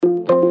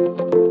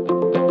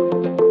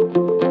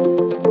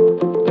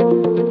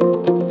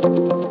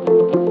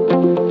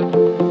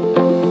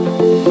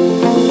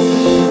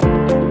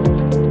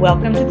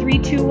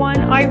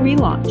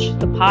iRelaunch,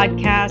 the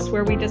podcast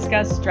where we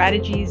discuss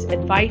strategies,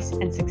 advice,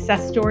 and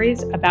success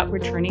stories about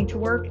returning to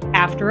work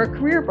after a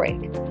career break.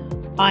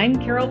 I'm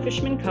Carol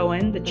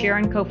Fishman-Cohen, the chair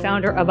and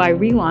co-founder of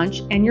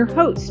iRelaunch and your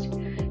host.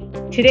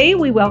 Today,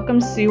 we welcome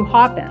Sue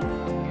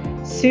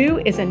Hoppen. Sue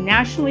is a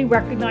nationally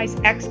recognized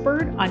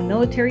expert on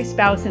military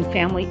spouse and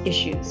family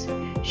issues.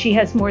 She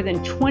has more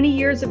than 20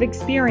 years of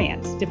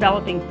experience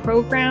developing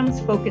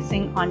programs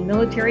focusing on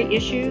military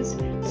issues,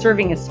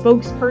 serving as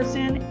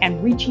spokesperson,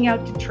 and reaching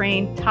out to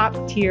train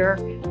top-tier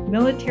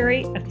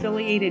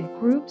military-affiliated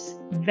groups,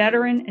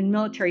 veteran and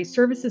military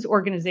services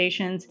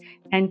organizations,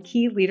 and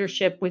key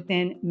leadership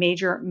within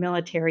major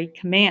military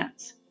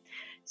commands.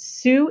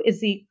 Sue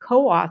is the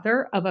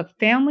co-author of A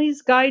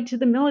Family's Guide to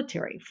the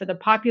Military for the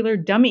popular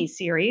Dummy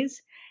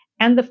series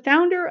and the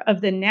founder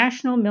of the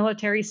National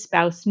Military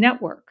Spouse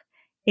Network,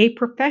 a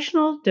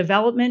professional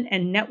development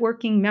and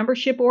networking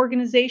membership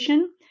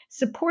organization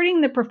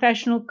supporting the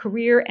professional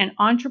career and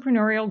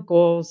entrepreneurial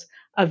goals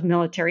of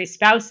military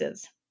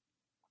spouses.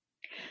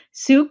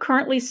 Sue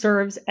currently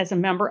serves as a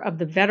member of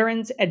the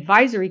Veterans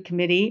Advisory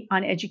Committee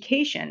on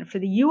Education for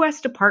the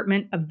U.S.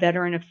 Department of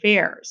Veteran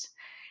Affairs.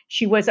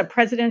 She was a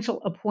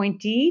presidential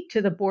appointee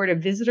to the Board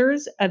of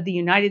Visitors of the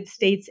United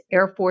States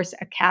Air Force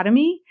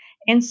Academy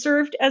and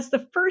served as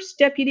the first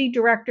Deputy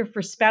Director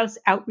for Spouse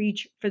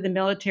Outreach for the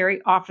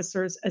Military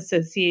Officers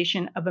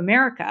Association of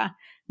America,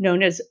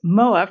 known as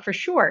MOA for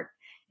short.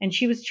 And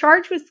she was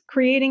charged with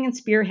creating and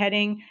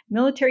spearheading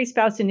military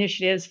spouse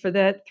initiatives for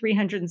the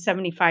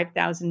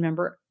 375,000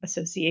 member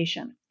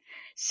association.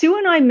 Sue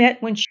and I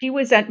met when she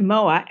was at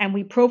MOA, and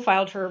we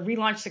profiled her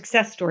relaunch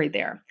success story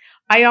there.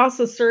 I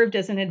also served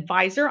as an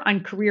advisor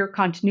on career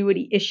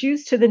continuity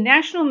issues to the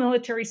National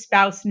Military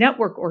Spouse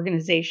Network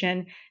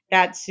organization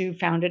that Sue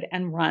founded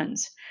and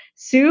runs.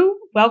 Sue,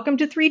 welcome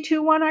to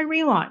 321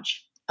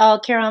 iRelaunch.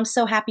 Oh, Carol, I'm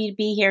so happy to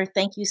be here.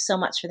 Thank you so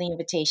much for the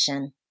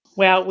invitation.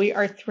 Well, we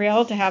are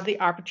thrilled to have the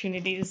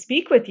opportunity to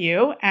speak with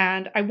you.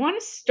 And I want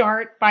to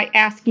start by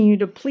asking you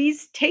to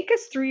please take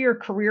us through your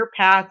career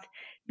path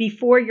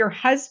before your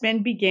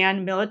husband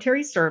began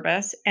military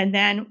service. And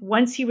then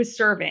once he was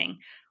serving,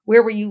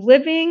 where were you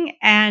living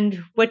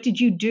and what did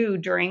you do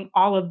during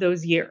all of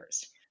those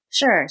years?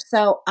 Sure.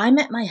 So I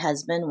met my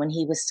husband when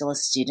he was still a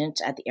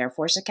student at the Air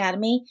Force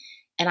Academy,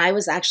 and I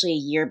was actually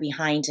a year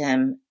behind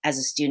him as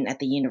a student at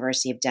the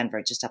University of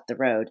Denver, just up the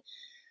road.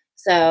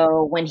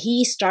 So when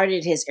he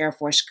started his Air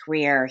Force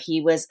career,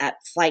 he was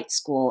at flight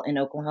school in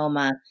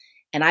Oklahoma,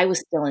 and I was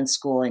still in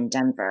school in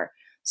Denver.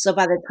 So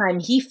by the time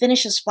he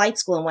finished his flight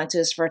school and went to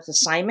his first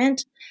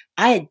assignment,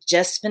 I had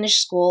just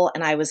finished school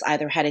and I was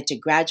either headed to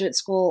graduate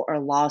school or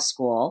law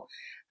school.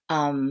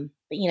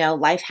 But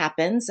life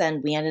happens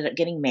and we ended up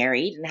getting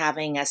married and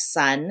having a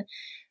son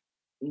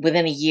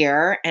within a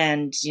year.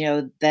 And,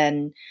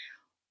 then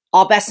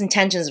all best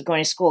intentions of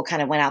going to school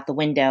kind of went out the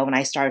window when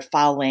I started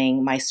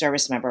following my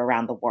service member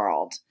around the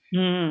world.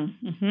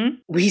 Mm-hmm.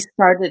 We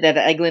started at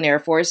Eglin Air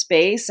Force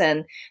Base,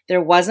 and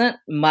there wasn't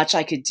much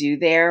I could do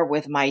there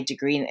with my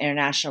degree in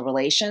international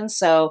relations.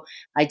 So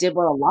I did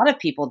what a lot of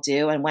people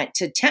do and went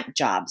to temp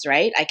jobs,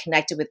 right? I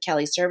connected with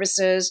Kelly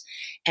Services,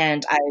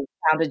 and I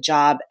found a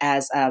job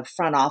as a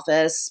front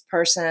office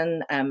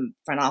person,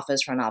 front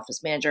office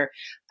manager.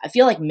 I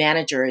feel like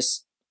manager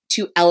is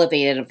too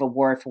elevated of a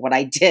word for what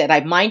I did. I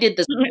minded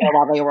the store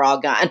while they were all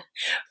gone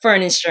for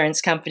an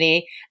insurance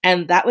company.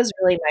 And that was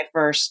really my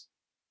first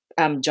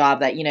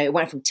job that, it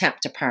went from temp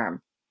to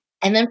perm.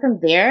 And then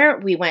from there,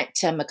 we went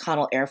to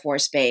McConnell Air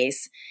Force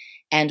Base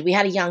and we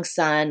had a young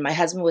son. My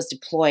husband was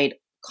deployed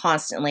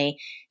constantly.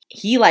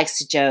 He likes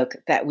to joke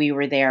that we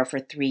were there for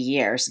 3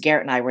 years.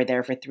 Garrett and I were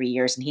there for 3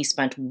 years and he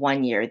spent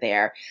 1 year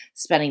there,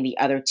 spending the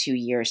other 2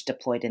 years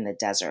deployed in the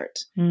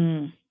desert.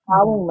 Mm.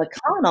 Following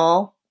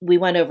McConnell, we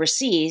went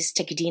overseas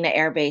to Kadena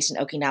Air Base in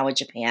Okinawa,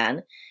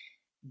 Japan.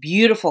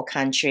 Beautiful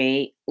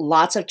country,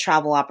 lots of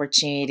travel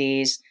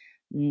opportunities,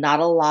 not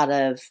a lot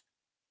of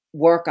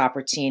work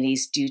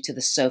opportunities due to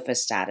the SOFA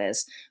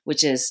status,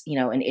 which is,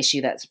 an issue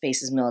that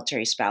faces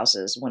military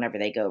spouses whenever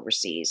they go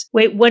overseas.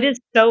 Wait, what is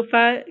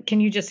SOFA? Can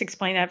you just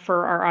explain that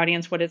for our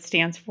audience, what it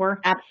stands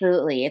for?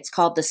 Absolutely. It's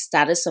called the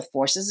Status of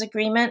Forces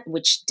Agreement,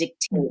 which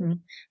dictates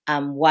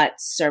what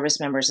service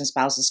members and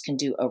spouses can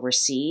do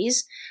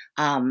overseas.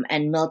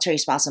 And military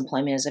spouse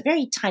employment is a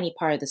very tiny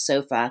part of the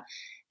SOFA,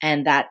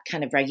 and that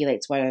kind of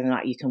regulates whether or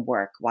not you can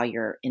work while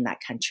you're in that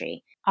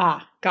country.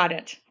 Ah, got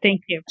it.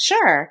 Thank you.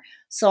 Sure.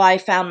 So I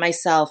found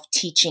myself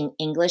teaching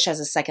English as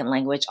a second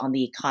language on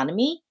the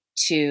economy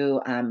to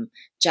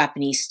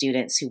Japanese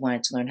students who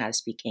wanted to learn how to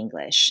speak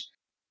English.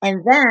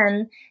 And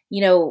then,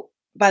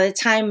 by the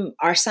time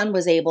our son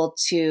was able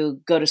to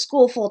go to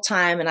school full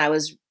time and I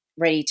was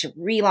ready to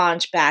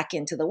relaunch back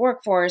into the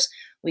workforce,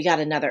 we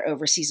got another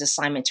overseas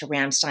assignment to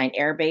Ramstein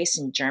Air Base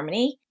in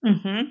Germany.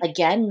 Mm-hmm.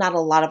 Again, not a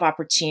lot of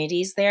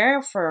opportunities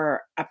there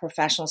for a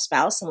professional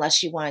spouse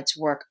unless you wanted to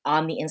work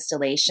on the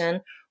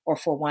installation or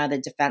for one of the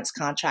defense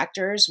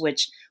contractors,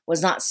 which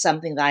was not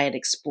something that I had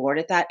explored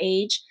at that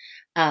age.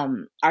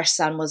 Our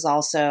son was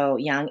also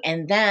young.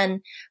 And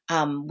then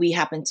we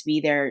happened to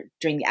be there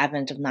during the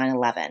advent of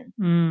 9/11,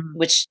 Mm.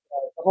 which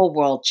the whole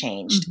world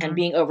changed. And Mhm.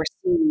 being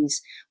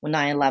overseas when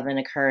 9/11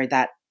 occurred,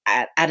 that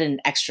added an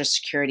extra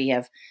security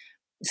of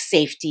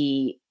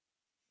safety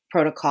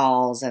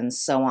protocols and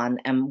so on.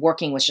 And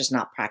working was just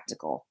not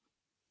practical.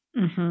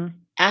 Mhm.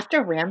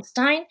 After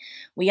Ramstein,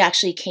 we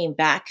actually came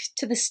back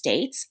to the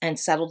States and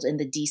settled in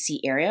the DC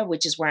area,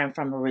 which is where I'm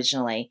from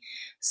originally.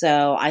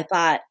 So I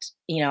thought,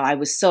 I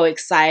was so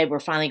excited. We're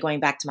finally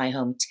going back to my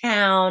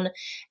hometown.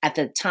 At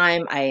the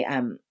time,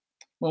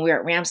 when we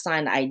were at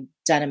Ramstein, I'd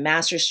done a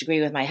master's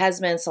degree with my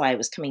husband. So I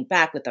was coming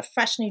back with a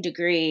fresh new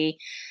degree.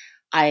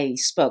 I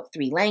spoke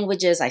 3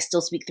 languages. I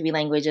still speak 3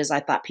 languages. I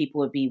thought people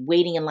would be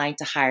waiting in line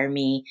to hire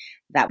me.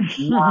 That was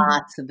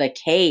not the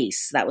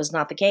case. That was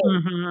not the case.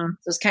 Mhm.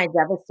 So it's kind of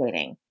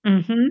devastating.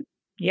 Mhm.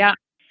 Yeah.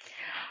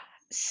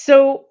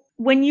 So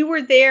when you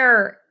were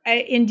there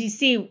in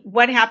DC,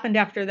 what happened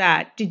after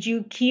that? Did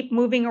you keep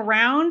moving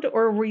around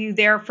or were you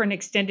there for an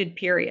extended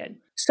period?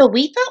 So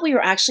we thought we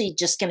were actually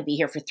just going to be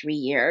here for 3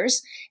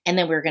 years and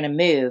then we were going to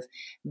move.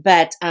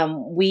 But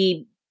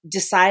we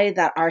decided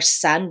that our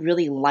son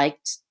really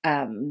liked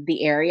the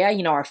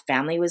area. Our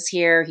family was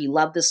here. He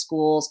loved the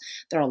schools.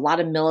 There are a lot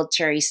of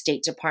military,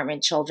 State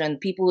Department children,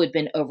 people who had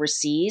been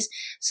overseas.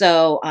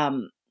 So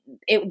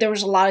there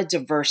was a lot of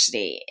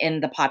diversity in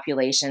the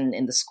population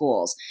in the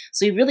schools.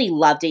 So he really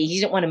loved it. He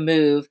didn't want to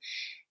move.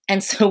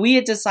 And so we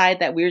had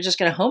decided that we were just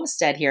going to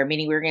homestead here,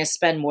 meaning we were going to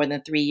spend more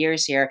than 3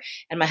 years here.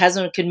 And my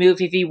husband could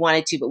move if he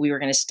wanted to, but we were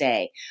going to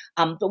stay.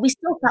 But we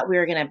still thought we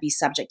were going to be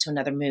subject to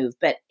another move.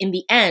 But in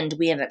the end,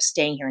 we ended up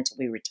staying here until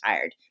we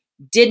retired.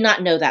 Did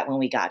not know that when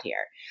we got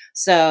here.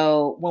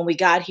 So when we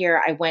got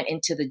here, I went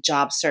into the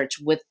job search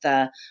with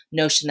the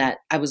notion that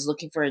I was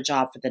looking for a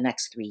job for the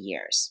next 3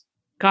 years.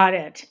 Got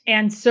it.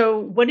 And so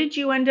what did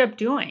you end up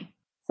doing?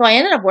 So I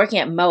ended up working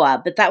at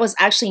MOA, but that was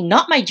actually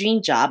not my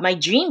dream job. My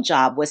dream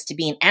job was to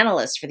be an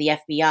analyst for the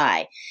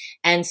FBI,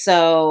 and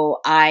so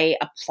I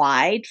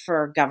applied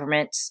for a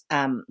government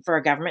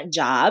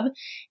job,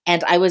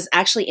 and I was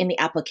actually in the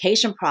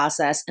application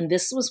process. And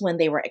this was when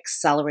they were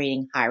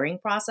accelerating hiring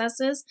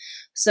processes.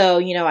 So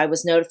I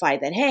was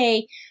notified that,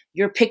 hey,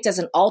 you're picked as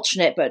an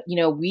alternate, but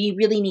we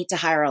really need to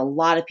hire a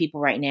lot of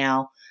people right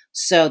now.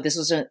 So this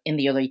was in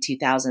the early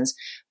 2000s.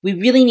 We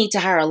really need to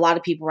hire a lot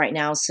of people right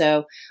now.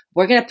 So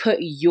we're going to put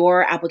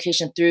your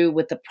application through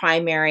with the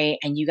primary,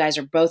 and you guys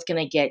are both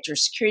going to get your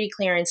security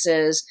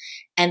clearances,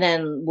 and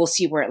then we'll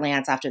see where it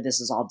lands after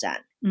this is all done.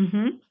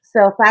 Mhm.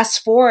 So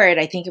fast forward,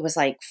 I think it was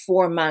like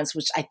 4 months,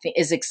 which I think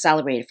is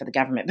accelerated for the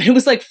government, but it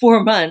was like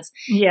 4 months.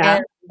 Yeah.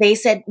 And they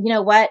said, you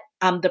know what?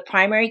 The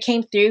primary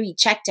came through, he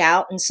checked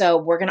out. And so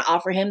we're going to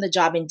offer him the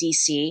job in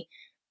DC.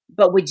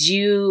 But would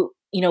you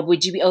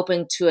be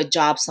open to a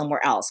job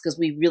somewhere else? Because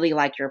we really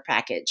like your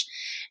package.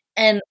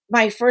 And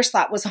my first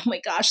thought was, oh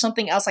my gosh,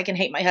 something else I can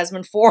hate my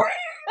husband for.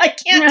 I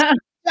can't take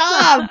a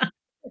job.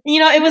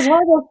 It was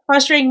one of those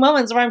frustrating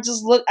moments where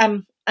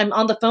I'm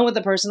on the phone with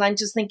the person. I'm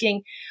just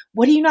thinking,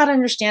 what do you not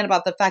understand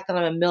about the fact that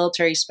I'm a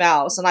military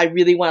spouse and I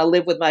really want to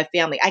live with my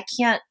family? I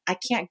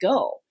can't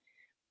go.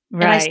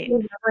 And I Right. still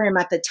remember him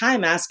at the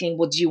time asking,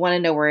 well, do you want to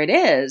know where it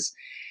is?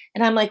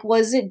 And I'm like,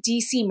 was it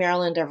DC,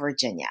 Maryland, or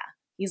Virginia?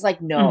 He's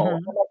like, no.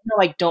 I'm Mhm. like, no,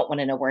 I don't want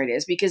to know where it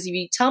is because if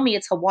you tell me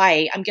it's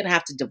Hawaii, I'm going to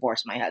have to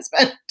divorce my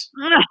husband.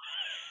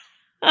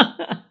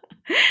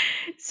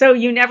 So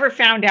you never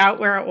found out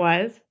where it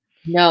was?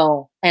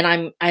 No,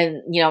 and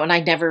and I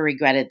never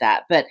regretted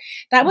that. But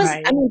Right. that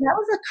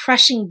was a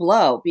crushing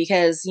blow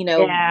because,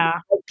 Yeah,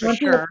 I've for gone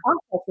through the sure.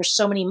 process for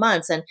so many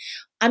months and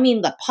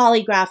the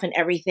polygraph and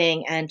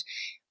everything. And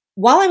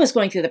while I was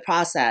going through the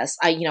process,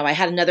 I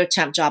had another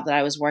temp job that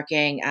I was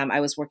working. I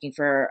was working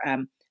for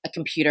a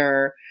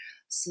computer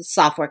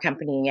software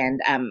company,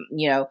 and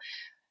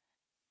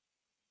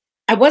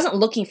I wasn't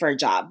looking for a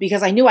job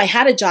because I knew I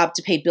had a job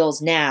to pay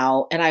bills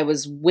now, and I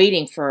was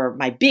waiting for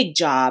my big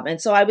job.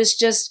 And so I was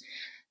just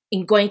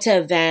going to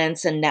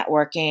events and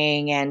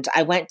networking. And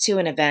I went to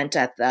an event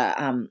at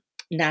the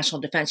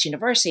National Defense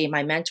University.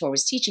 My mentor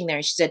was teaching there,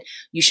 and she said,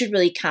 "You should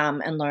really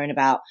come and learn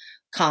about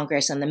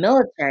Congress and the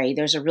military.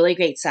 There's a really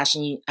great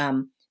session.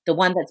 The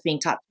one that's being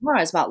taught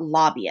tomorrow is about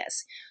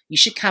lobbyists. You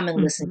should come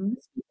and listen to Mhm.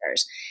 the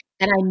speakers."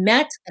 And I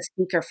met a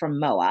speaker from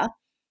MOA,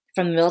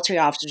 from the Military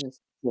Officers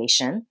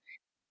Association.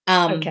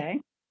 Um,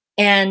 Okay.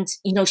 and,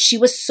 she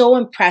was so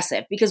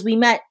impressive because we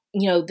met,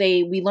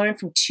 we learned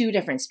from two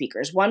different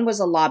speakers. One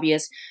was a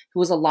lobbyist who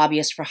was a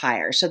lobbyist for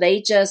hire. So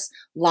they just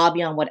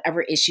lobby on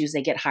whatever issues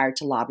they get hired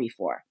to lobby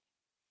for.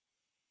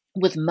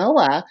 With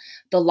MOA,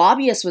 the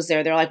lobbyist was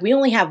there. They're like, we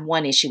only have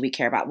one issue we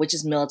care about, which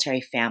is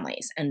military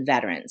families and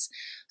veterans.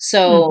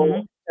 So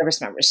Mhm.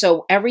 service members.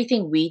 So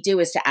everything we do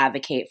is to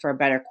advocate for a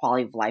better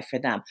quality of life for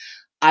them.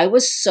 I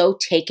was so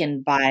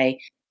taken by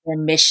their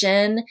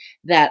mission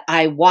that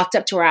I walked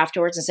up to her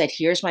afterwards and said,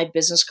 here's my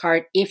business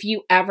card. If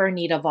you ever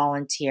need a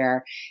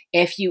volunteer,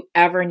 if you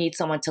ever need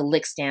someone to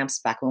lick stamps,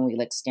 back when we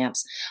licked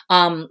stamps,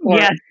 or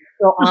Yes.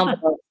 fill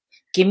envelopes,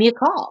 give me a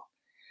call.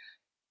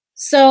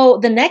 So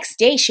the next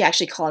day, she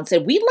actually called and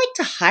said, "We'd like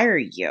to hire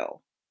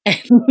you."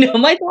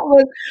 And my thought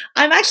was,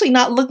 "I'm actually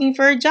not looking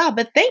for a job,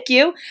 but thank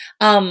you."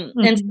 And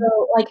Mhm.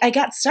 so, like, I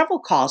got several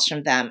calls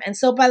from them. And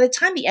so by the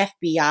time the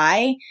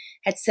FBI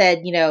had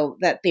said,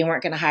 that they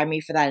weren't going to hire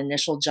me for that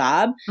initial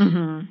job,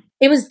 Mhm.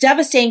 it was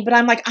devastating. But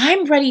I'm like,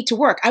 I'm ready to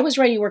work. I was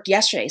ready to work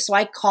yesterday. So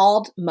I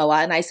called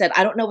MOA and I said,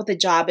 "I don't know what the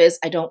job is.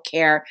 I don't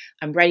care.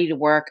 I'm ready to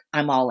work.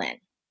 I'm all in."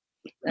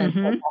 And so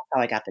Mhm. that's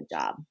how I got the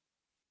job.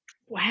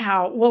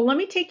 Wow. Well, let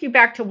me take you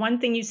back to one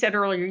thing you said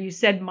earlier. You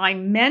said, "My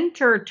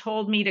mentor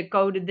told me to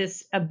go to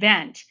this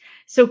event."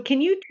 So can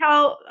you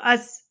tell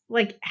us,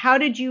 like, how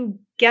did you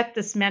get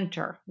this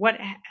mentor?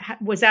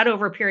 Was that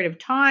over a period of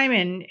time,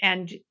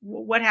 and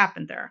what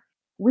happened there?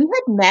 We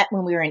had met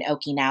when we were in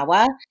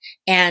Okinawa,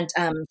 and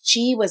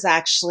she was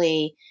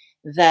actually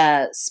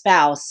the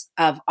spouse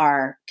of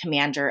our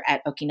commander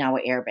at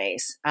Okinawa Air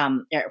Base,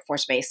 Air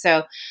Force Base.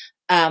 So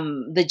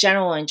the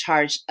general in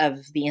charge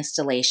of the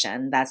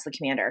installation, that's the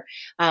commander,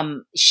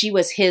 she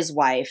was his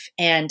wife.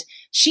 And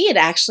she had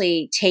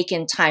actually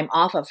taken time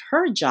off of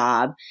her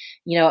job,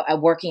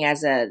 working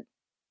as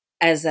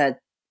a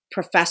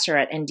professor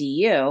at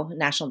NDU,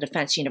 National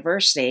Defense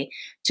University,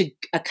 to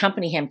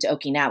accompany him to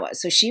Okinawa.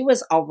 So she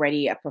was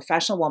already a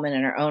professional woman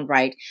in her own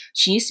right.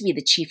 She used to be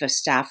the chief of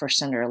staff for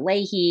Senator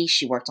Leahy.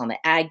 She worked on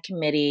the Ag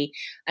Committee.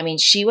 I mean,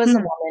 she was a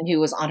Hmm. woman who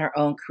was on her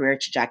own career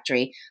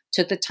trajectory,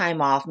 took the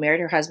time off,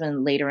 married her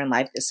husband later in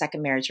life, the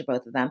second marriage for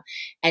both of them.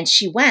 And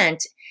she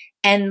went,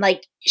 and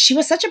like, she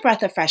was such a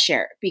breath of fresh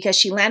air because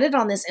she landed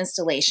on this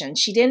installation.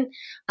 She didn't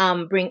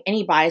bring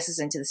any biases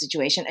into the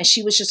situation, and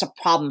she was just a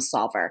problem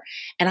solver,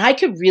 and I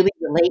could really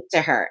relate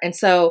to her. And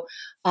so,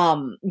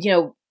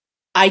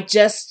 I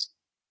just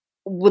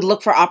would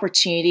look for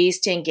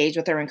opportunities to engage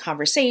with her in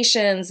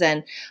conversations.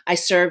 And I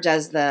served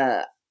as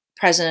the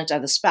president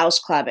of the spouse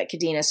club at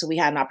Kadena. So we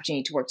had an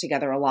opportunity to work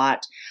together a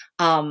lot.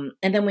 And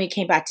then when we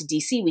came back to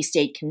DC, we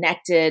stayed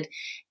connected.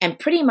 And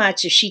pretty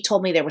much if she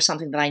told me there was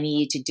something that I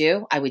needed to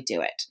do, I would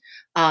do it.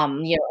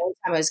 Anytime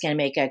I was going to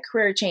make a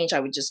career change,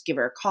 I would just give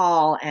her a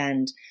call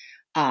and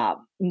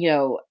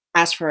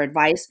ask for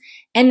advice.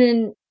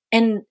 And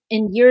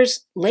in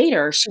years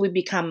later, she would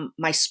become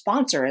my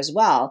sponsor as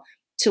well,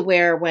 to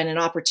where when an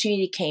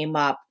opportunity came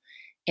up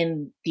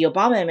in the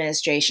Obama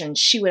administration,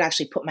 she would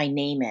actually put my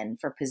name in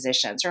for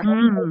positions. Her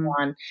husband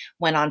Mm.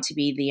 went on to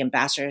be the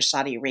ambassador to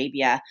Saudi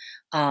Arabia.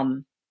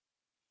 Um,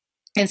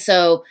 and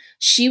so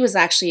she was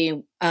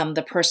actually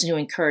the person who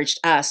encouraged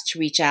us to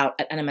reach out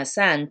at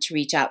NMSN, to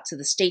reach out to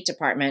the State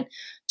Department,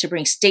 to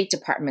bring State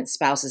Department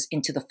spouses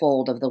into the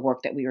fold of the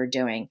work that we were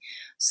doing.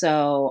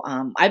 So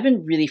I've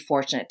been really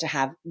fortunate to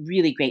have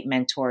really great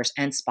mentors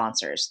and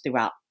sponsors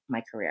throughout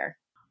my career.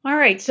 All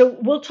right, so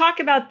we'll talk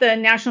about the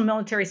National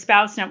Military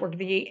Spouse Network,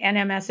 the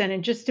NMSN,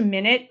 in just a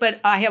minute.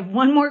 But I have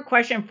one more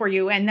question for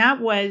you, and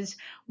that was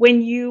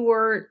when you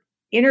were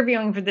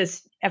interviewing for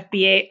this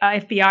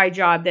FBI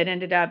job that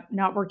ended up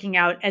not working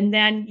out, and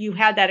then you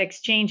had that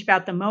exchange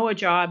about the MOA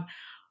job,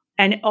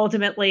 and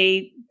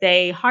ultimately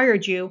they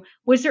hired you.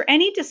 Was there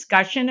any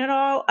discussion at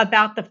all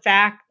about the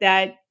fact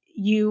that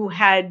you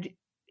had,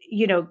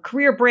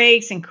 career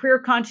breaks and career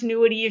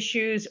continuity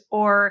issues,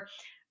 or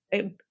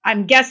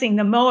I'm guessing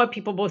the MOA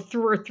people both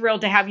were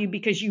thrilled to have you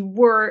because you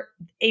were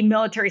a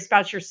military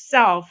spouse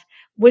yourself.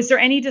 Was there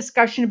any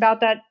discussion about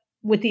that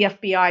with the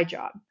FBI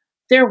job?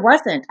 There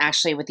wasn't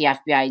actually with the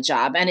FBI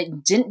job, and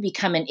it didn't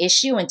become an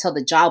issue until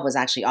the job was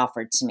actually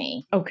offered to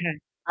me. Okay.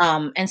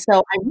 And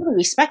so I really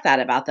respect that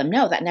about them.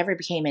 No, that never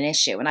became an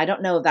issue. And I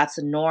don't know if that's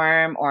the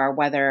norm or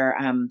whether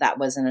that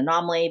was an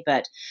anomaly,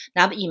 but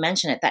now that you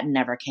mention it, that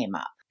never came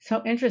up.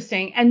 So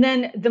interesting. And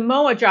then the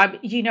MOA job,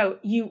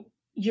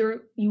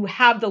 you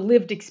have the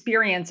lived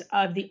experience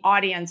of the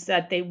audience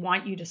that they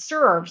want you to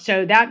serve.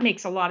 So that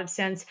makes a lot of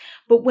sense.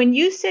 But when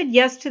you said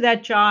yes to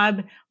that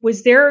job,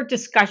 was there a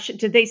discussion?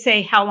 Did they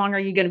say how long are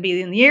you going to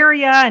be in the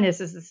area? And is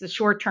this a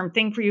short-term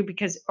thing for you?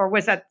 Or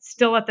was that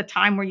still at the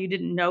time where you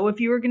didn't know if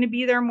you were going to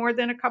be there more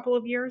than a couple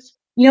of years?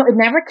 It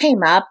never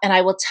came up, and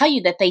I will tell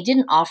you that they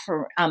didn't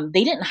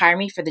hire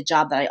me for the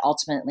job that I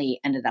ultimately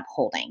ended up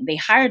holding. They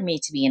hired me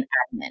to be an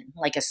admin,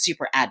 like a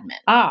super admin.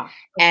 Ah,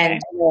 And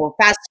okay.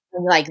 fast,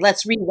 like,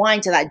 let's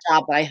rewind to that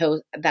job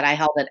that I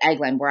held at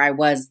Eglin, where I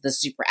was the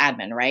super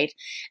admin, right?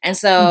 And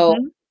so,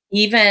 Hmm.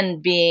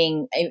 even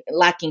being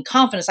lacking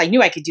confidence, I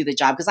knew I could do the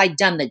job because I'd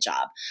done the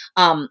job.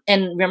 And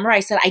remember, I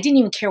said I didn't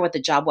even care what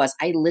the job was.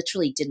 I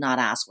literally did not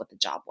ask what the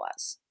job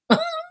was. I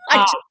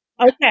Ah, just,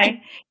 I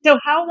okay. So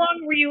how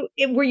long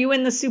were you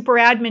in the super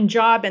admin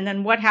job, and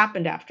then what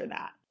happened after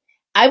that?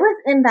 I was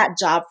in that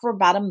job for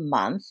about a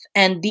month,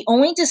 and the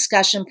only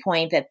discussion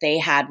point that they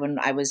had when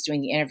I was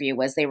doing the interview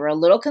was they were a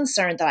little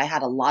concerned that I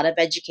had a lot of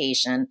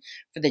education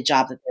for the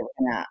job that they were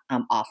going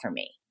to offer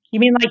me. You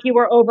mean like you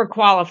were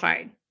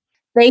overqualified?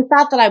 They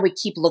thought that I would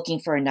keep looking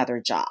for another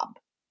job.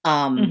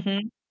 Um,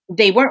 Mhm.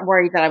 they weren't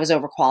worried that I was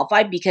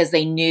overqualified because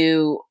they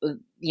knew,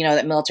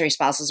 that military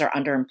spouses are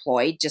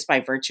underemployed just by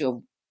virtue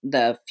of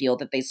the field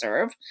that they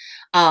serve.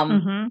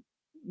 Um, Mhm.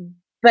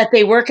 but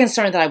they were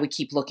concerned that I would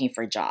keep looking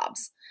for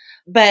jobs.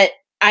 But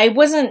I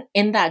wasn't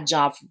in that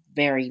job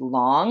very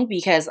long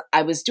because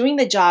I was doing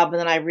the job and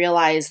then I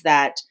realized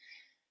that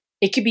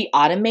it could be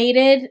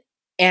automated.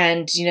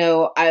 And,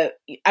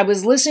 I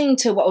was listening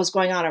to what was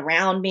going on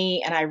around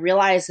me and I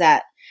realized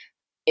that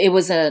it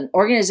was an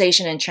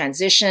organization in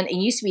transition. It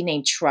used to be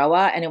named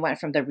TROA, and it went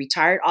from the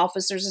Retired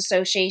Officers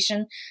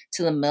Association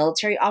to the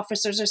Military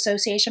Officers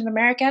Association of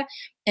America.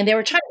 And they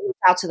were trying to reach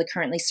out to the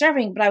currently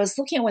serving, but I was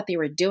looking at what they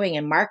were doing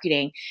in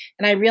marketing,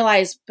 and I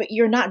realized, but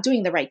you're not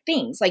doing the right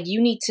things. Like you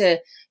need to,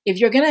 if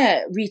you're going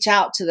to reach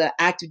out to the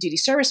active duty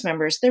service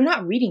members, they're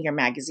not reading your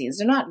magazines,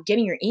 they're not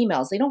getting your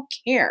emails, they don't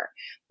care.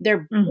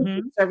 They're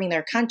Mm-hmm. serving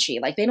their country.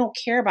 Like they don't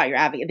care about your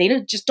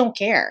advocate. Just don't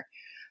care.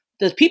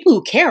 The people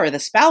who care are the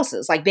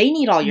spouses. Like they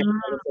need all your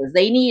services.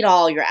 They need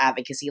all your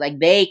advocacy. Like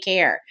they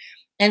care.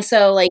 And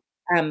so like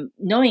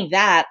knowing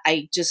that,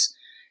 I just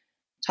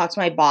talked to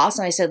my boss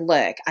and I said,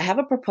 look, I have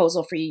a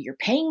proposal for you. You're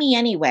paying me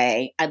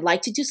anyway. I'd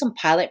like to do some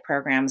pilot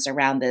programs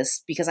around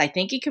this because I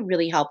think it could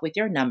really help with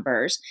your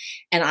numbers.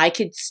 And I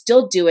could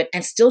still do it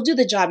and still do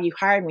the job you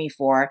hired me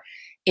for.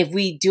 If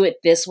we do it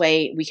this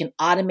way, we can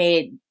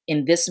automate it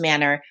in this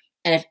manner.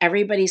 And if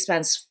everybody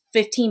spends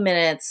 15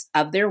 minutes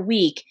of their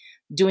week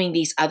doing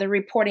these other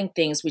reporting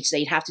things, which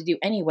they'd have to do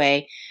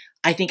anyway,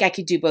 I think I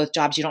could do both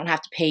jobs. You don't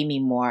have to pay me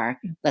more.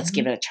 Let's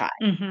give it a try.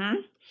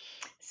 Mm-hmm.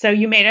 So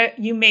you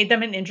made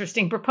them an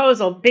interesting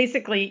proposal.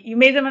 Basically, you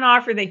made them an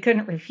offer they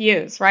couldn't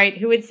refuse, right?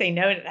 Who would say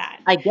no to that?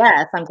 I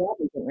guess. I'm glad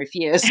we didn't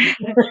refuse.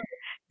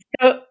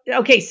 So,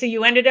 okay, so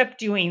you ended up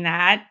doing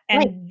that.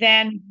 Right. And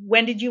then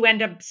when did you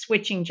end up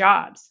switching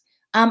jobs?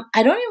 I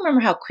don't even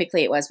remember how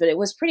quickly it was, but it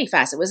was pretty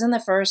fast. It was in the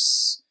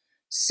first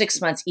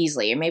 6 months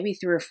easily, or maybe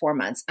 3 or 4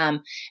 months.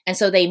 And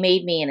so they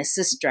made me an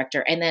assistant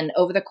director. And then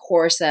over the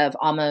course of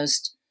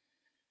almost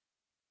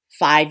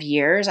 5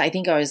 years, I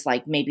think I was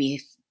like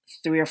maybe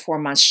 3 or 4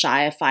 months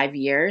shy of 5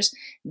 years.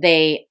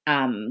 They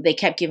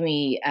kept giving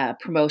me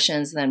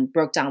promotions, and then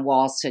broke down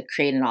walls to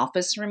create an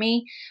office for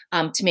me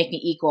to make me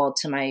equal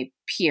to my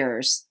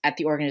peers at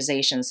the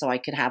organization, so I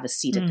could have a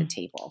seat at the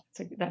table.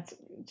 So that's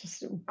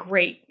just a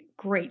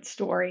great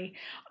story.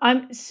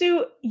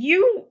 Sue,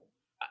 you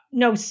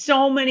know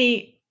so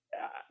many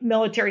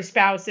military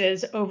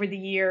spouses over the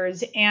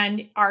years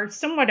and are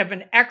somewhat of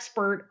an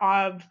expert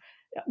of,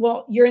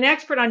 well, you're an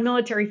expert on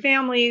military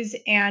families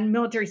and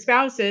military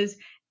spouses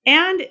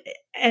and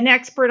an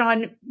expert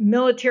on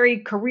military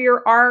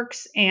career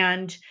arcs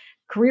and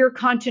career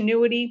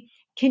continuity.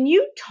 Can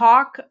you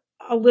talk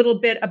a little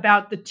bit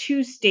about the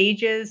two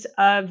stages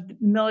of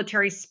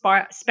military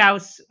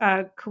spouse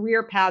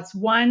career paths?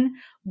 One,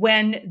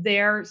 when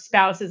their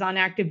spouse is on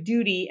active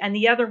duty, and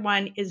the other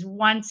one is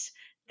once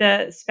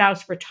the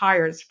spouse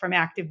retires from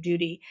active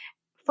duty.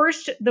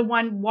 First, the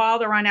one while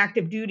they're on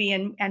active duty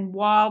and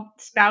while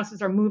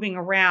spouses are moving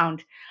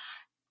around.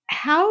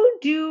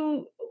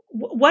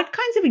 What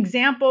kinds of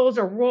examples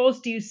or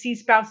roles do you see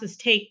spouses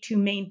take to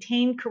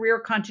maintain career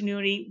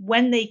continuity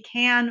when they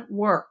can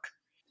work?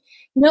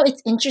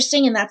 It's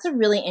interesting, and that's a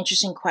really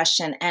interesting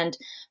question. And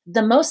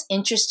the most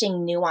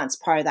interesting nuanced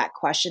part of that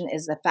question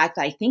is the fact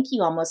that I think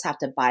you almost have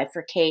to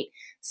bifurcate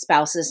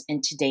spouses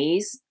in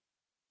today's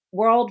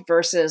world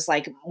versus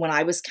like when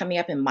I was coming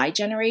up in my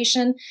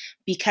generation,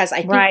 because I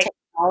think Right.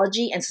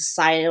 technology and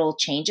societal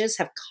changes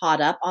have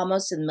caught up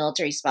almost in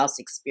military spouse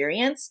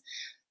experience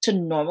to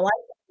normalize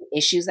the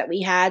issues that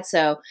we had.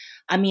 So,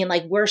 I mean,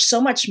 like we're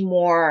so much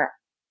more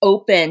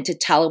open to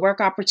telework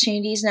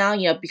opportunities now,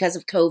 because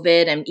of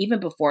COVID and even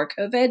before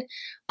COVID,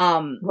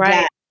 Right.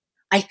 that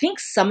I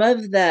think some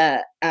of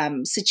the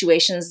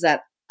situations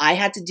that I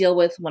had to deal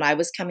with when I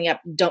was coming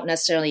up don't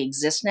necessarily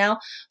exist now.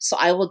 So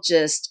I will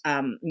just,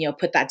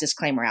 put that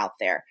disclaimer out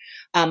there.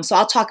 So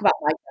I'll talk about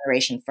my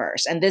generation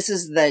first. And this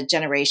is the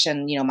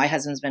generation, my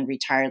husband's been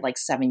retired like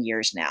 7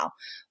 years now.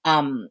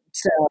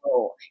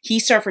 So he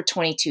served for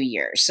 22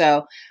 years.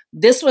 So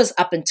this was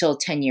up until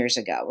 10 years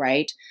ago,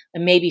 right?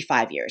 And maybe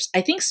 5 years.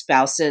 I think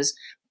spouses,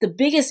 the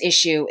biggest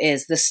issue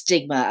is the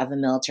stigma of a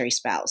military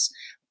spouse.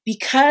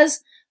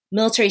 Because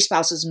military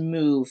spouses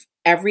move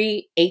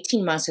every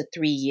 18 months to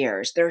 3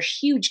 years, there are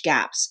huge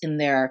gaps in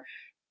their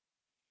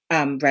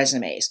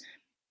resumes.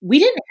 We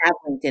didn't have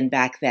LinkedIn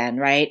back then,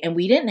 right? And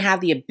we didn't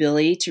have the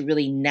ability to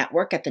really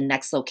network at the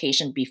next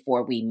location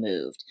before we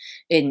moved.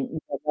 In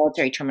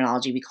military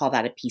terminology, we call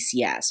that a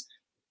PCS.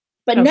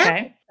 But now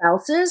Okay.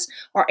 spouses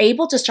are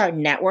able to start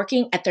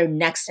networking at their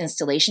next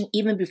installation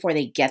even before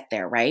they get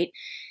there, right?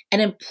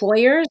 And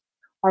employers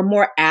are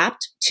more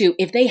apt to,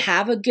 if they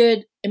have a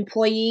good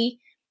employee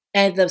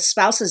and the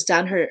spouse has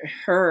done her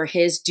or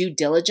his due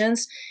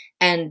diligence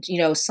and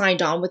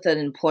signed on with an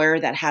employer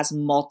that has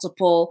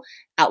multiple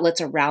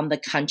outlets around the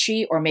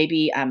country, or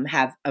maybe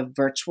have a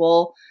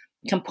virtual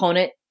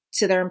component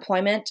to their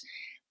employment,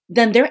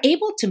 then they're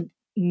able to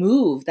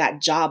move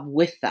that job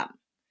with them.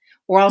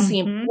 Or else the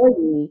Hmm.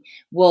 employee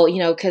will,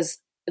 because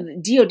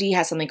DoD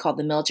has something called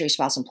the Military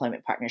Spouse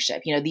Employment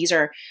Partnership. These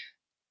are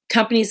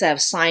companies that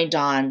have signed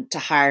on to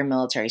hire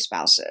military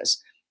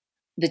spouses.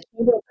 The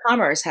Chamber of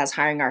Commerce has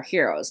Hiring Our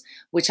Heroes,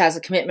 which has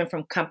a commitment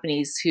from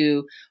companies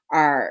who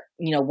are,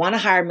 want to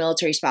hire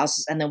military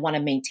spouses and then want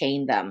to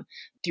maintain them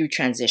through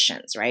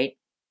transitions, right?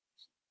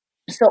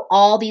 So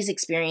all these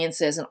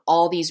experiences and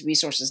all these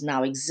resources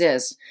now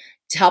exist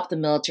to help the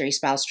military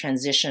spouse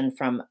transition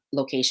from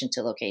location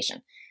to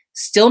location.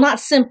 Still not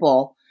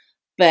simple,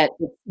 but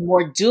it's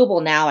more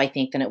doable now, I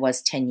think, than it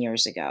was 10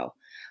 years ago.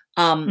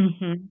 Um,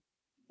 Hmm.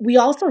 we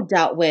also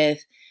dealt with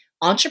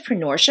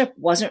entrepreneurship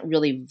wasn't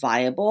really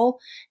viable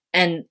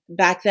and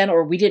back then,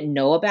 or we didn't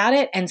know about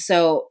it. And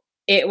so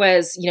it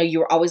was, you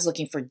were always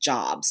looking for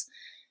jobs.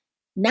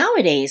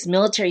 Nowadays,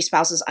 military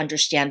spouses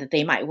understand that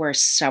they might wear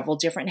several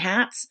different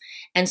hats.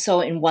 And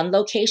so in one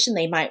location,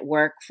 they might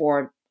work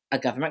for a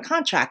government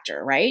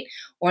contractor, right?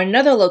 Or in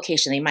another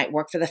location, they might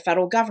work for the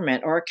federal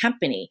government or a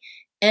company.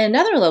 In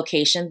another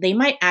location, they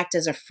might act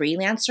as a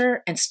freelancer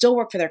and still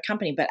work for their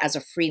company, but as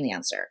a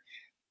freelancer.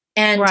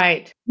 And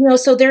Right.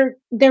 so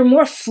they're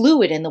more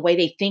fluid in the way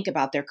they think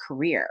about their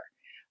career.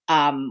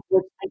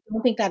 Which I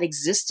don't think that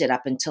existed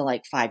up until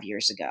like 5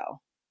 years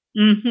ago.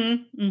 Hmm.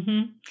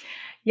 Hmm.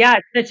 Yeah,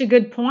 it's such a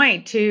good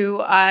point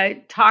to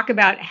talk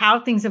about how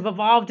things have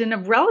evolved in a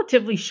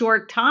relatively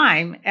short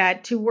time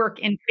to work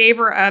in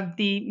favor of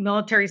the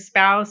military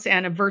spouse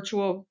and a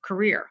virtual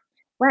career.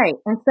 Right.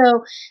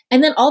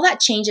 And then all that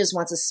changes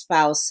once a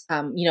spouse,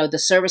 the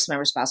service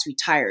member spouse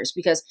retires,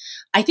 because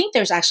I think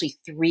there's actually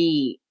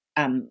three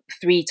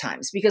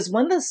times, because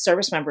when the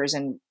service member is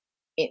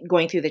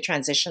going through the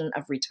transition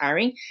of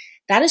retiring,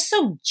 that is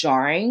so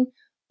jarring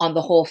on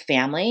the whole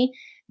family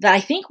that I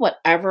think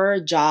whatever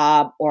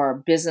job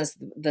or business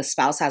the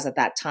spouse has at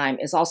that time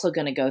is also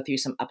going to go through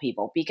some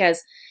upheaval,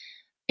 because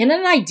in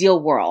an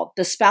ideal world,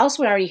 the spouse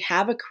would already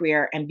have a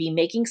career and be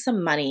making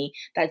some money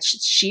that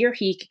she or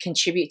he could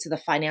contribute to the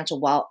financial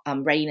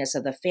readiness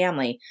of the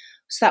family,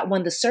 so that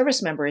when the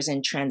service member is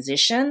in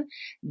transition,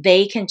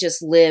 they can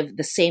just live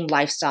the same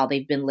lifestyle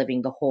they've been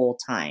living the whole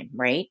time,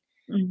 right?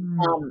 Mhm,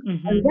 And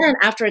mhm. then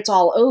after it's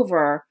all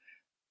over,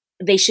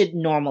 they should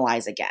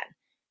normalize again.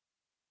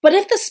 But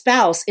if the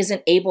spouse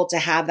isn't able to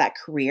have that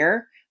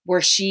career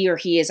where she or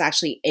he is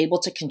actually able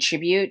to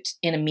contribute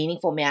in a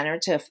meaningful manner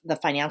to the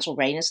financial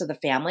readiness of the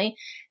family,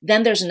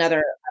 then there's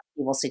another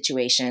upheaval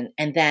situation.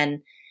 And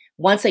then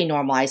once they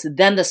normalize,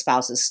 then the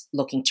spouse is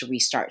looking to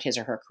restart his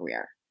or her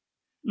career.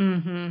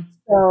 Mhm,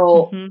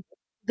 So mhm.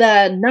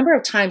 the number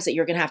of times that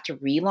you're going to have to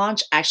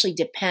relaunch actually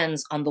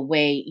depends on the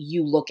way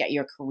you look at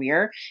your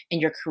career and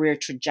your career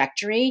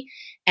trajectory,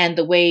 and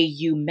the way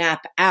you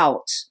map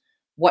out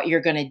what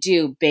you're going to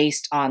do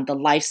based on the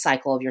life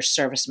cycle of your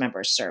service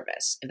member's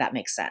service, if that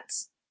makes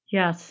sense.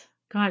 Yes,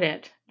 got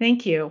it.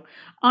 Thank you.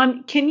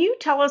 Can you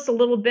tell us a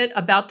little bit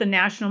about the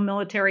National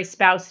Military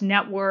Spouse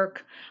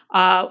Network?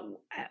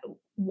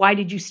 Why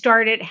did you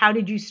start it? How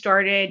did you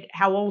start it?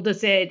 How old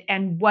is it?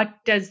 And what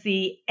does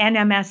the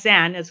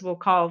NMSN, as we'll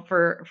call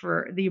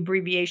for the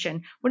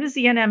abbreviation, what does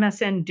the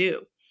NMSN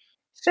do?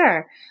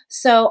 Sure.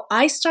 So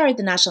I started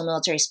the National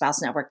Military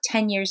Spouse Network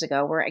 10 years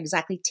ago. We're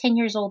exactly 10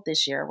 years old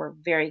this year. We're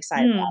very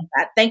excited about Hmm.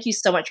 that. Thank you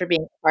so much for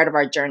being part of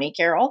our journey,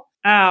 Carol.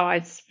 Oh,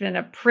 it's been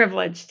a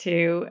privilege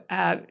to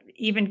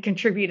even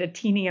contribute a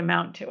teeny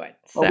amount to it.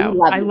 Well, we So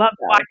love I you love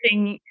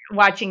so.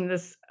 watching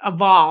this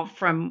evolve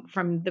from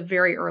the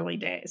very early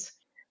days.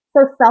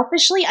 So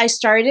selfishly, I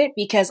started it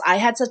because I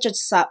had such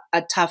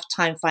a tough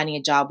time finding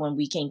a job when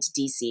we came to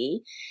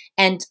DC.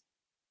 And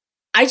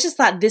I just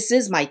thought, this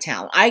is my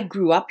town. I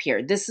grew up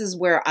here. This is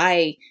where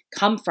I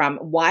come from.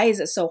 Why is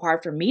it so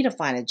hard for me to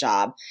find a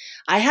job?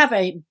 I have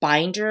a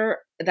binder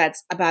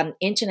that's about an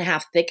inch and a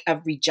half thick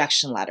of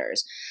rejection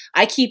letters.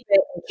 I keep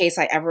it in case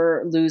I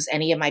ever lose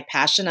any of my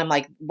passion. I'm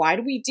like, why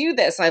do we do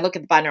this? And I look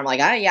at the binder, I'm like,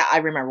 ah, yeah, I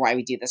remember why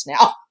we do this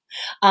now.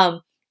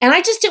 Um, and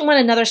I just didn't want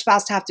another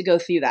spouse to have to go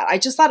through that. I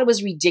just thought it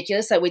was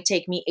ridiculous that it would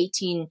take me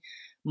 18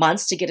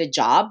 months to get a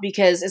job,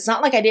 because it's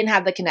not like I didn't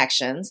have the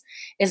connections.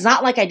 It's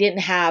not like I didn't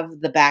have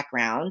the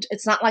background.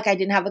 It's not like I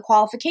didn't have the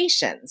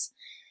qualifications.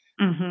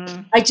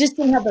 Mhm. I just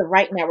didn't have the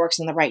right networks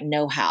and the right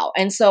know how.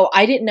 And so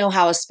I didn't know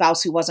how a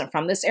spouse who wasn't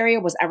from this area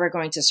was ever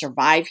going to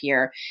survive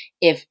here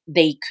if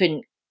they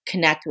couldn't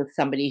connect with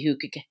somebody who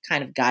could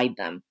kind of guide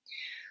them.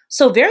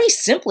 So very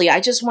simply, I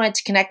just wanted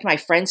to connect my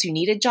friends who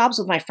needed jobs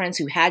with my friends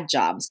who had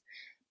jobs.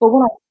 But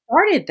when I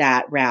started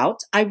that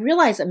route, I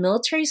realized that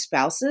military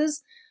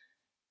spouses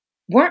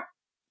weren't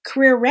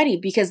career ready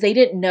because they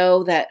didn't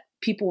know that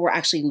people were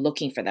actually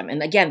looking for them.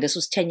 And again, this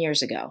was 10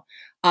 years ago.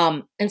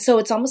 And so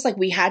it's almost like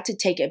we had to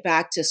take it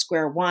back to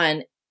square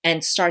one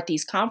and start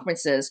these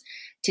conferences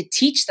to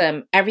teach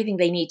them everything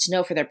they need to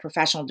know for their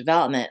professional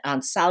development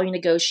on salary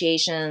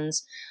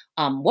negotiations,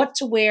 what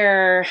to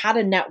wear, how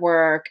to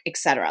network,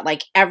 etc.,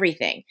 like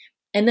everything.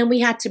 And then we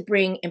had to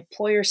bring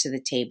employers to the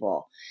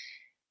table.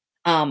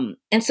 And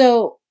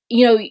so,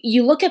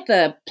 you look at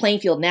the playing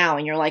field now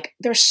and you're like,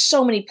 there's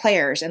so many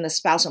players in the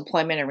spouse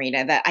employment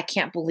arena that I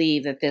can't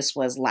believe that this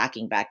was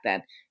lacking back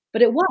then.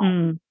 But it was.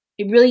 Mm.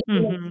 It really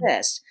didn't Mhm.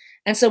 exist.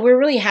 And so we're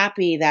really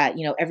happy that,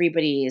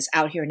 everybody is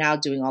out here now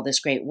doing all this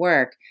great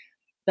work.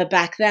 But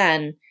back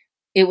then,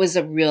 it was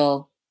a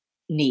real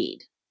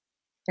need.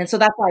 And so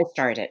that's why I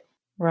started.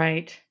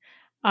 Right.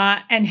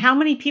 And how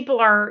many people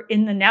are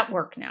in the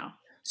network now?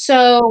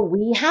 So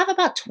we have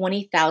about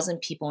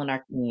 20,000 people in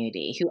our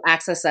community who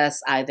access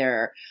us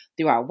either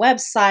through our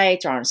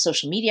website or on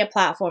social media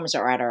platforms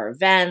or at our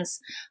events.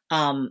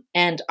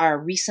 And our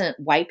recent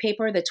white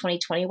paper, the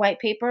 2020 white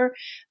paper,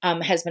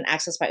 has been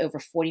accessed by over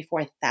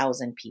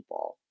 44,000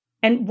 people.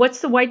 And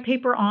what's the white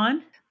paper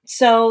on?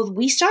 So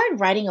we started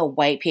writing a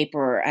white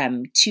paper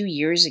 2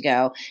 years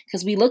ago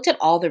because we looked at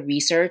all the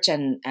research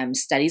and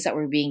studies that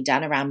were being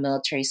done around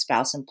military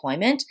spouse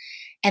employment,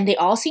 and they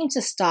all seemed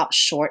to stop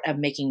short of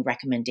making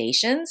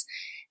recommendations.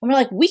 And we're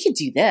like, we could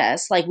do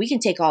this. Like, we can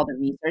take all the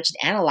research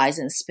and analyze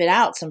it and spit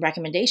out some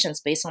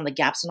recommendations based on the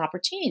gaps and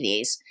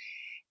opportunities.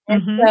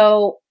 And Mhm.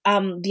 so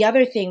the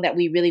other thing that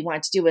we really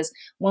wanted to do was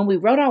when we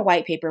wrote our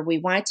white paper, we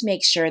wanted to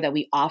make sure that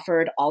we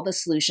offered all the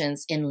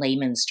solutions in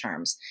layman's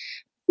terms.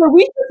 So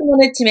we just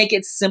wanted to make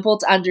it simple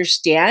to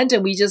understand,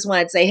 and we just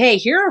wanted to say, "Hey,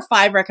 here are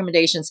 5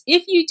 recommendations.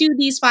 If you do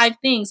these 5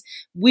 things,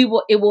 we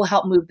will it will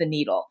help move the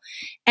needle."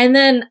 And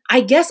then I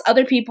guess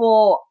other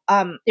people,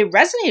 it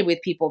resonated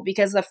with people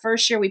because the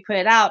first year we put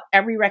it out,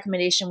 every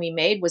recommendation we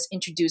made was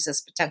introduced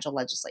as potential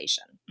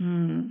legislation.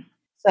 Mm.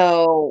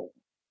 So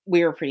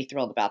we were pretty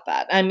thrilled about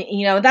that. I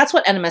mean, that's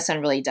what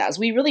NMSN really does.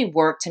 We really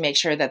work to make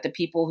sure that the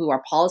people who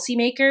are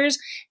policymakers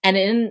and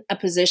in a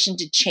position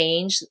to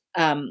change,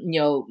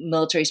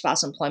 military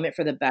spouse employment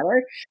for the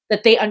better,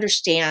 that they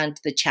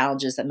understand the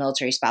challenges that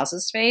military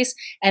spouses face.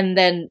 And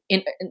then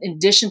in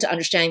addition to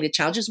understanding the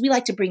challenges, we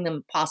like to bring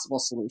them possible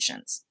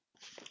solutions.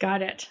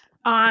 Got it.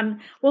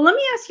 Well, let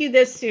me ask you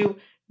this, Sue.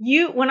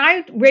 When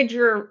I read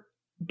your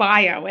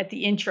bio at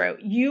the intro,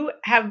 you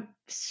have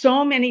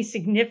so many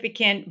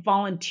significant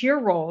volunteer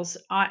roles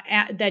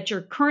that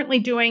you're currently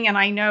doing, and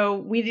I know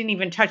we didn't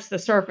even touch the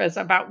surface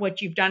about what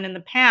you've done in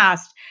the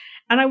past.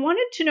 And I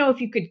wanted to know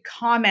if you could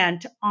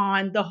comment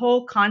on the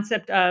whole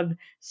concept of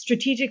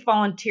strategic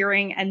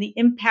volunteering and the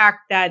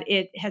impact that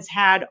it has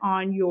had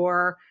on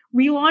your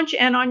relaunch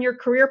and on your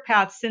career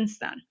path since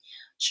then.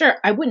 Sure,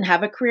 I wouldn't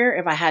have a career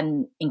if I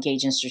hadn't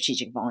engaged in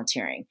strategic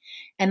volunteering.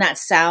 And that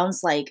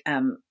sounds like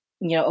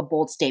a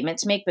bold statement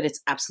to make, but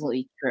it's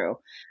absolutely true.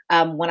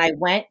 When I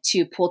went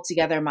to pull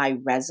together my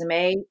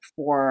resume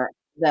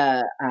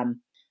the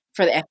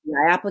for the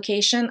FBI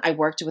application, I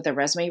worked with a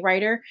resume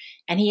writer,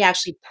 and he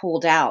actually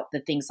pulled out the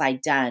things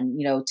I'd done,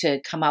 to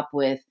come up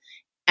with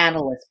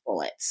analyst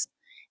bullets.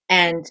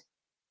 And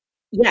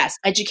yes,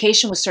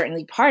 education was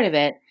certainly part of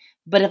it,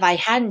 but if I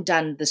hadn't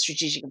done the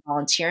strategic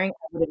volunteering,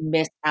 I would have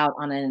missed out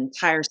on an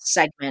entire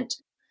segment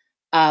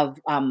of,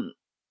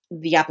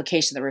 the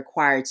application that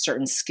required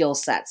certain skill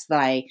sets that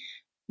I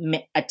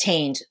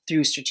attained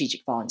through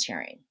strategic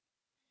volunteering.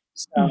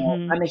 So,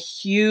 Hmm. I'm a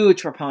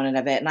huge proponent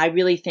of it, and I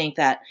really think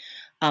that,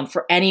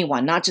 for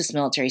anyone, not just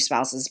military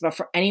spouses, but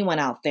for anyone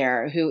out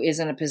there who is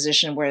in a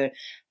position where,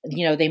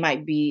 they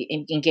might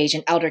be engaged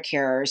in elder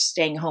care or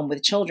staying home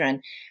with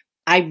children,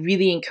 I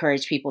really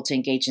encourage people to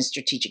engage in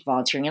strategic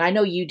volunteering, and I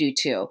know you do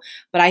too.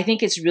 But I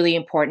think it's really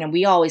important, and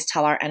we always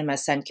tell our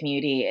NMSN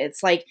community,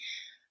 it's like,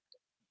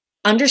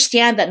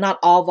 understand that not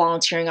all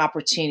volunteering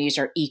opportunities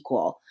are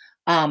equal.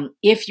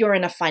 If you're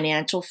in a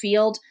financial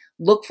field,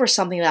 look for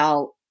something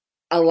that'll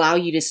allow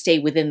you to stay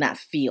within that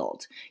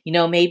field.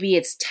 Maybe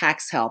it's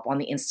tax help on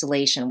the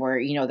installation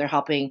where they're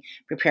helping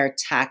prepare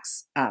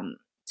tax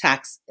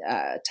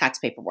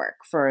paperwork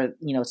for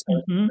service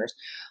Hmm. members.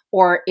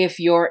 Or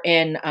if you're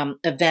in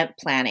event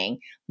planning,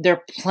 there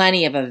are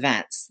plenty of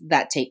events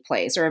that take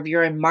place. Or if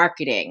you're in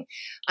marketing,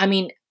 I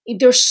mean,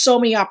 there's so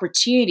many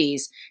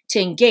opportunities to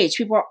engage.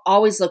 People are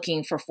always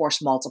looking for force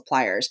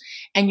multipliers,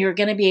 and you're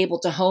going to be able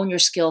to hone your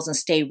skills and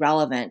stay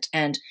relevant.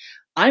 And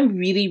I'm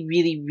really,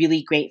 really,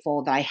 really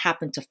grateful that I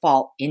happened to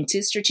fall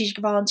into strategic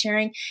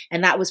volunteering,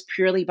 and that was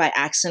purely by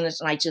accident.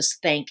 And I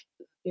just thank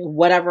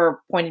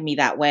whatever pointed me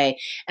that way.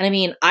 And I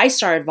mean, I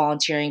started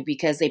volunteering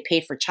because they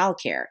paid for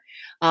childcare.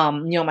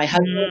 My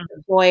husband was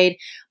employed,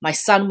 my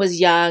son was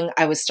young,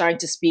 I was starting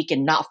to speak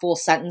in not full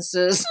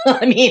sentences.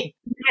 I mean,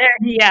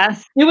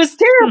 Yes. it was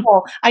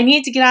terrible. I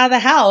needed to get out of the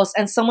house,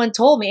 and someone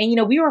told me,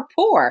 and we were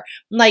poor.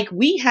 Like,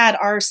 we had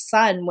our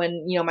son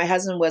when my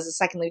husband was a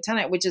second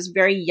lieutenant, which is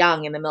very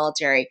young in the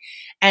military,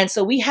 and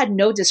so we had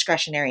no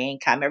discretionary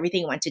income.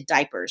 Everything went to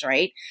diapers,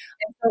 right?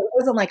 And so it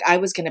wasn't like I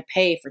was going to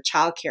pay for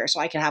childcare so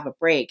I could have a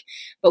break.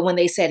 But when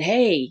they said,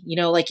 "Hey,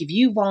 like if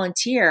you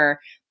volunteer,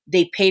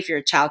 they pay for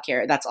your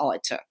childcare," that's all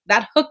it took.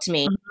 That hooked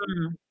me.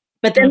 Mhm.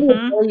 But then the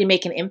Mhm. ability to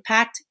make an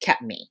impact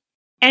kept me.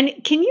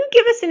 And can you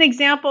give us an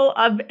example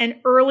of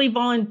an early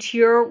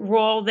volunteer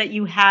role that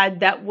you had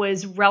that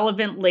was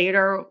relevant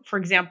later, for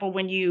example,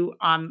 when you,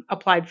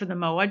 applied for the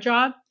MOA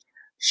job?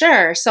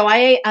 Sure. So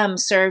I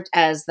served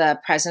as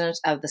the president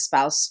of the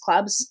spouse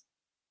clubs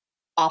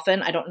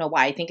often. I don't know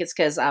why. I think it's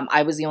because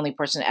I was the only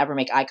person to ever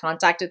make eye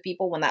contact with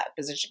people when that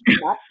position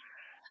came up.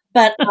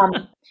 But,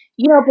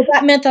 but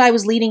that meant that I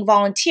was leading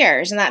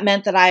volunteers, and that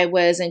meant that I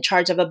was in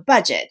charge of a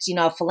budget,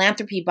 a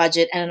philanthropy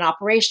budget and an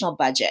operational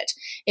budget.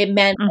 It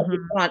meant that we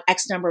Mhm. put on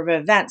X number of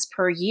events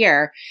per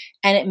year,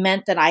 and it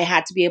meant that I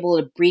had to be able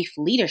to brief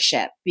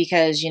leadership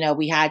because,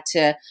 we had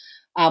to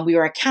we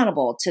were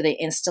accountable to the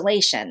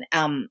installation.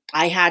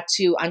 I had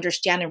to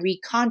understand and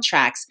read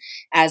contracts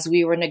as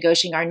we were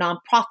negotiating our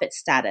nonprofit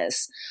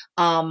status,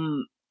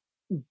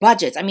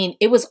 budgets. I mean,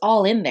 it was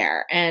all in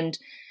there. And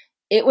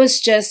it was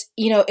just,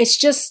 it's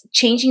just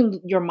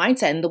changing your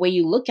mindset and the way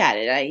you look at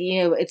it.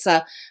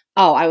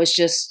 I was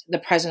just the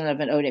president of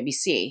an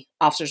OWC,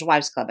 Officers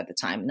Wives Club at the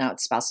time. Now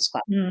it's Spouses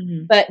Club.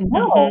 Mhm. But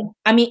no, Mhm.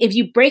 I mean, if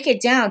you break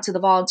it down to the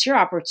volunteer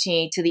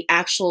opportunity, to the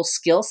actual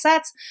skill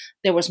sets,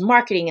 there was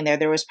marketing in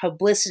there was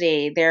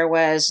publicity, there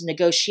was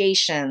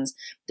negotiations,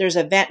 there's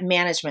event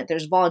management,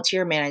 there's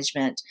volunteer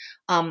management,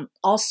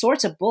 all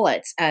sorts of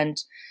bullets.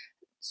 And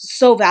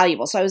so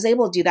valuable. So I was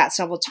able to do that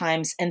several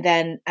times. And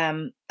then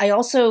I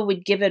also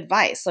would give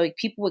advice. So like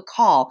people would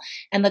call,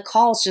 and the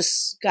calls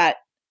just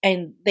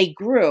and they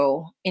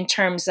grew in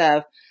terms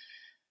of,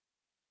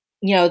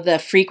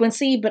 the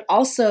frequency, but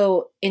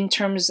also in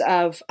terms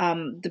of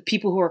the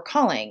people who are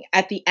calling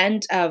at the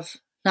end of,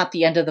 not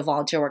the end of the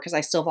volunteer work, because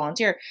I still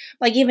volunteer.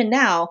 Like even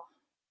now,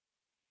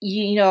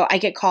 I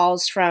get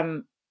calls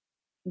from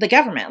the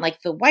government,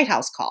 like the White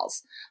House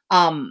calls,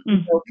 because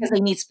Mhm. they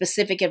need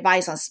specific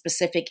advice on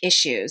specific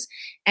issues.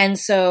 And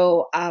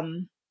so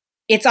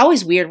it's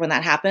always weird when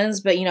that happens,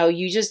 but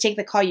you just take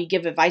the call, you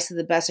give advice to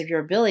the best of your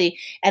ability,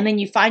 and then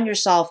you find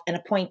yourself an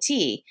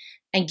appointee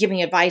and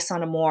giving advice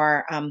on a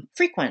more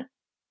frequent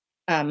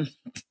um,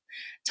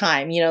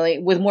 time, like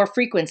with more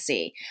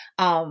frequency.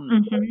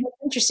 Mhm. It's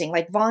interesting,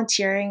 like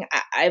volunteering.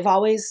 I've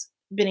always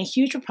been a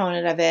huge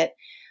proponent of it.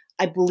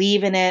 I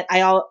believe in it.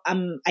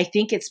 I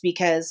think it's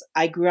because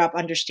I grew up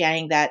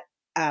understanding that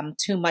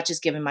too much is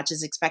given, much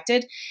is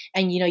expected,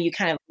 and you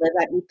kind of live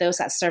that ethos,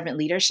 that servant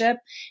leadership.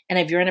 And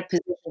if you're in a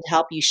position to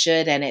help, you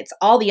should. And it's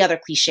all the other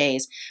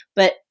cliches,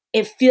 but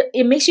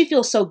it makes you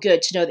feel so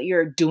good to know that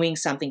you're doing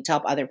something to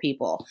help other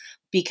people.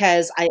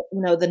 Because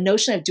the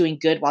notion of doing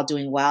good while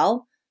doing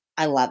well,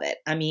 I love it.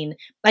 I mean,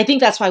 I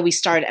think that's why we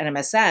started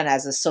NMSN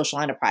as a social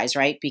enterprise,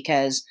 right?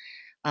 Because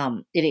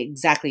it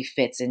exactly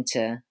fits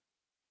into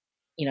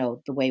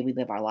the way we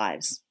live our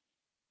lives.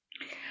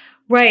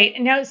 Right.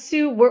 Now,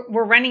 Sue,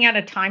 we're running out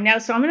of time now,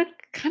 so I'm going to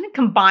kind of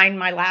combine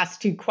my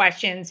last two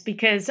questions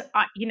because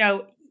you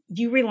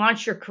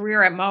relaunched your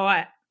career at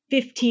MOA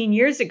 15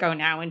 years ago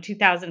now in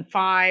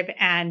 2005,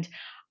 and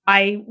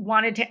I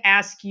wanted to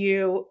ask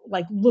you,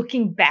 like,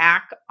 looking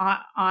back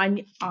on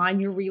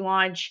your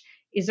relaunch,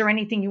 is there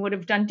anything you would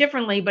have done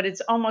differently? But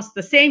it's almost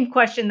the same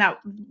question that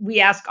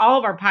we ask all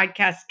of our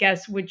podcast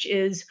guests, which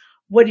is,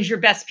 what is your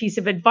best piece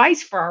of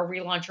advice for our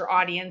relauncher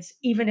audience,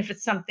 even if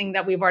it's something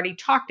that we've already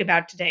talked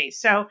about today?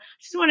 So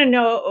just want to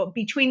know,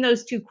 between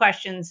those two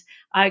questions,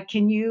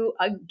 can you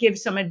give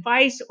some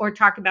advice or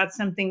talk about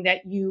something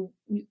that you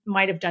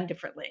might have done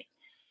differently?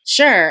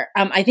 Sure.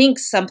 I think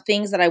some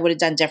things that I would have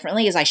done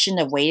differently is I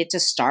shouldn't have waited to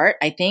start.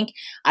 I think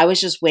I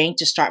was just waiting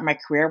to start my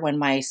career when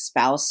my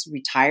spouse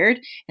retired,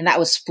 and that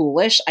was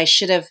foolish. I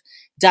should have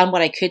done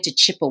what I could to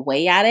chip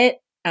away at it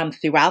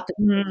throughout the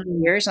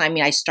Mm. years. I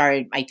mean, I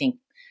started, I think,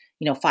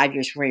 5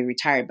 years before he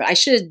retired, but I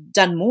should have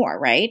done more,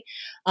 right?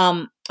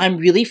 I'm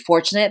really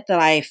fortunate that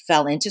I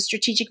fell into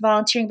strategic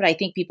volunteering, but I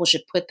think people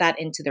should put that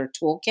into their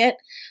toolkit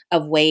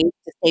of ways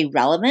to stay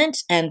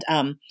relevant. And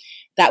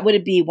that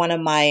would be one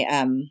of my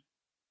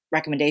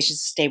recommendations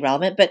to stay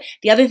relevant. But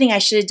the other thing I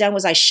should have done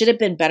was I should have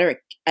been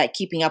better at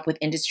keeping up with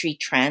industry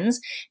trends,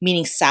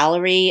 meaning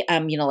salary,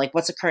 like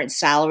what's the current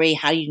salary?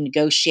 How do you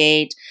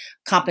negotiate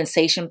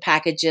compensation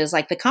packages?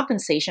 Like the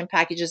compensation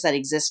packages that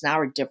exist now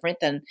are different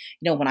than,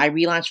 when I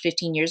relaunched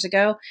 15 years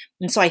ago.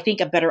 And so I think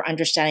a better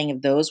understanding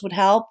of those would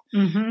help.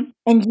 Hmm.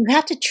 And you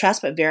have to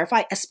trust but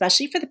verify,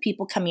 especially for the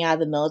people coming out of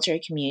the military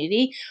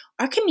community.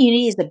 Our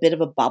community is a bit of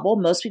a bubble.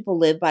 Most people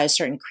live by a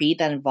certain creed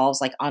that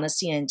involves like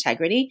honesty and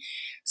integrity.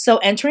 So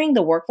entering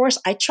the workforce,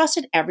 I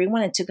trusted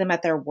everyone and took them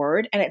at their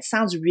word. And it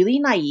sounds really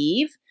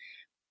naive,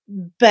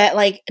 but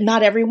like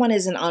not everyone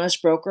is an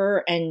honest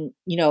broker. And,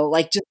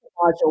 like just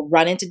because you'll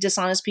run into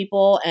dishonest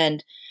people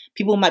and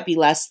people might be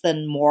less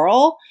than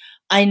moral.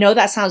 I know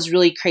that sounds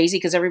really crazy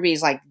because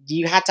everybody's like, do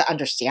you have to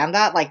understand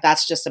that? Like,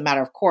 that's just a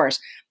matter of course.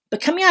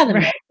 But coming out of the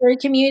Right. military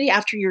community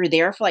after you're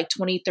there for like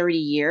 20, 30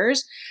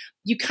 years,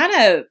 you kind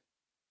of,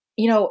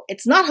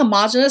 it's not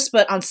homogenous,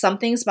 but on some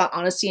things about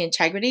honesty and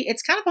integrity,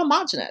 it's kind of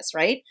homogenous,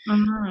 right?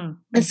 Hmm.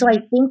 And so I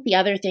Hmm. think the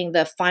other thing,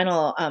 the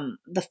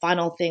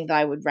final thing that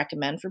I would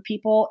recommend for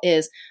people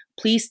is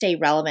please stay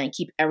relevant and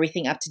keep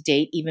everything up to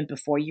date even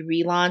before you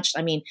relaunch.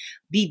 I mean,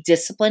 be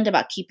disciplined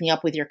about keeping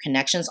up with your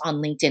connections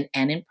on LinkedIn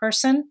and in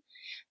person.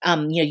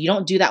 You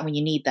don't do that when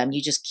you need them.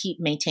 You just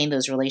maintain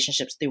those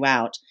relationships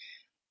throughout.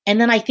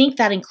 And then I think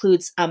that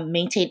includes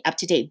maintain up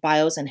to date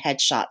bios and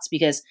headshots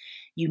because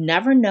you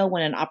never know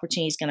when an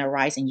opportunity is going to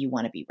arise and you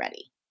want to be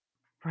ready.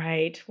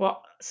 Right.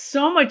 Well,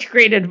 so much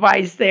great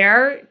advice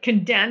there,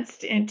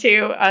 condensed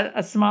into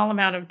a small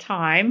amount of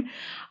time.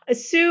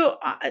 Sue,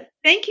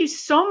 thank you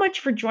so much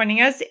for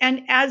joining us.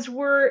 And as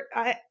we're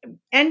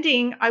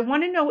ending, I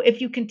want to know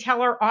if you can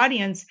tell our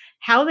audience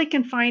how they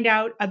can find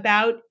out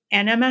about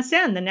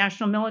NMSN, the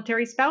National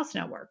Military Spouse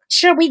Network.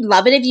 Sure, we'd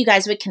love it if you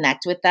guys would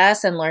connect with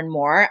us and learn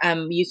more.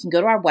 You can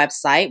go to our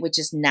website, which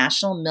is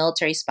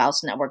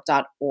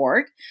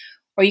nationalmilitaryspousenetwork.org,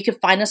 or you can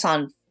find us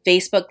on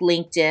Facebook,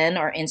 LinkedIn,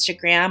 or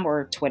Instagram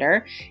or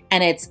Twitter,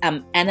 and it's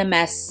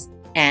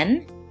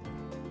NMSN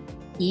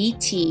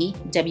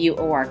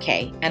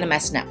ETWORK,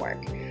 NMS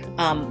Network.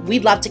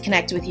 We'd love to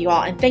connect with you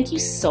all, and thank you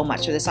so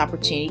much for this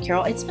opportunity,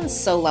 Carol. It's been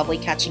so lovely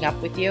catching up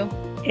with you.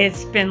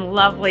 It's been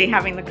lovely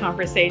having the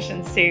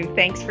conversation, Sue.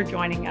 Thanks for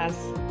joining us.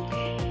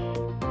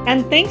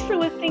 And thanks for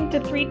listening to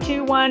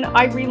 321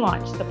 I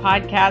Relaunch, the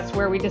podcast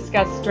where we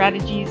discuss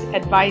strategies,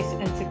 advice,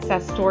 and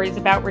success stories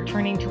about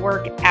returning to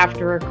work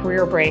after a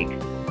career break.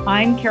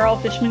 I'm Carol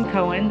Fishman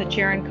Cohen, the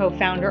chair and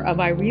co-founder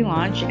of I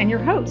Relaunch, and your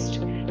host.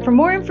 For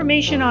more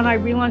information on I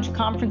Relaunch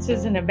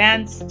conferences and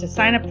events, to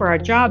sign up for our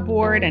job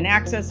board and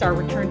access our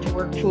return to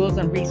work tools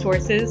and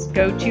resources,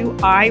 go to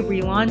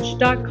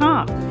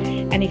irelaunch.com.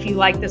 And if you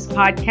like this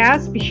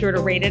podcast, be sure to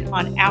rate it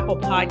on Apple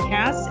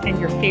Podcasts and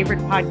your favorite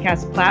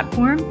podcast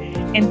platform.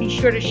 And be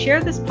sure to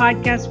share this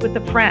podcast with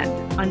a friend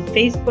on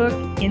Facebook,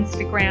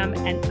 Instagram,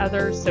 and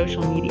other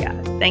social media.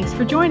 Thanks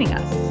for joining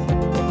us.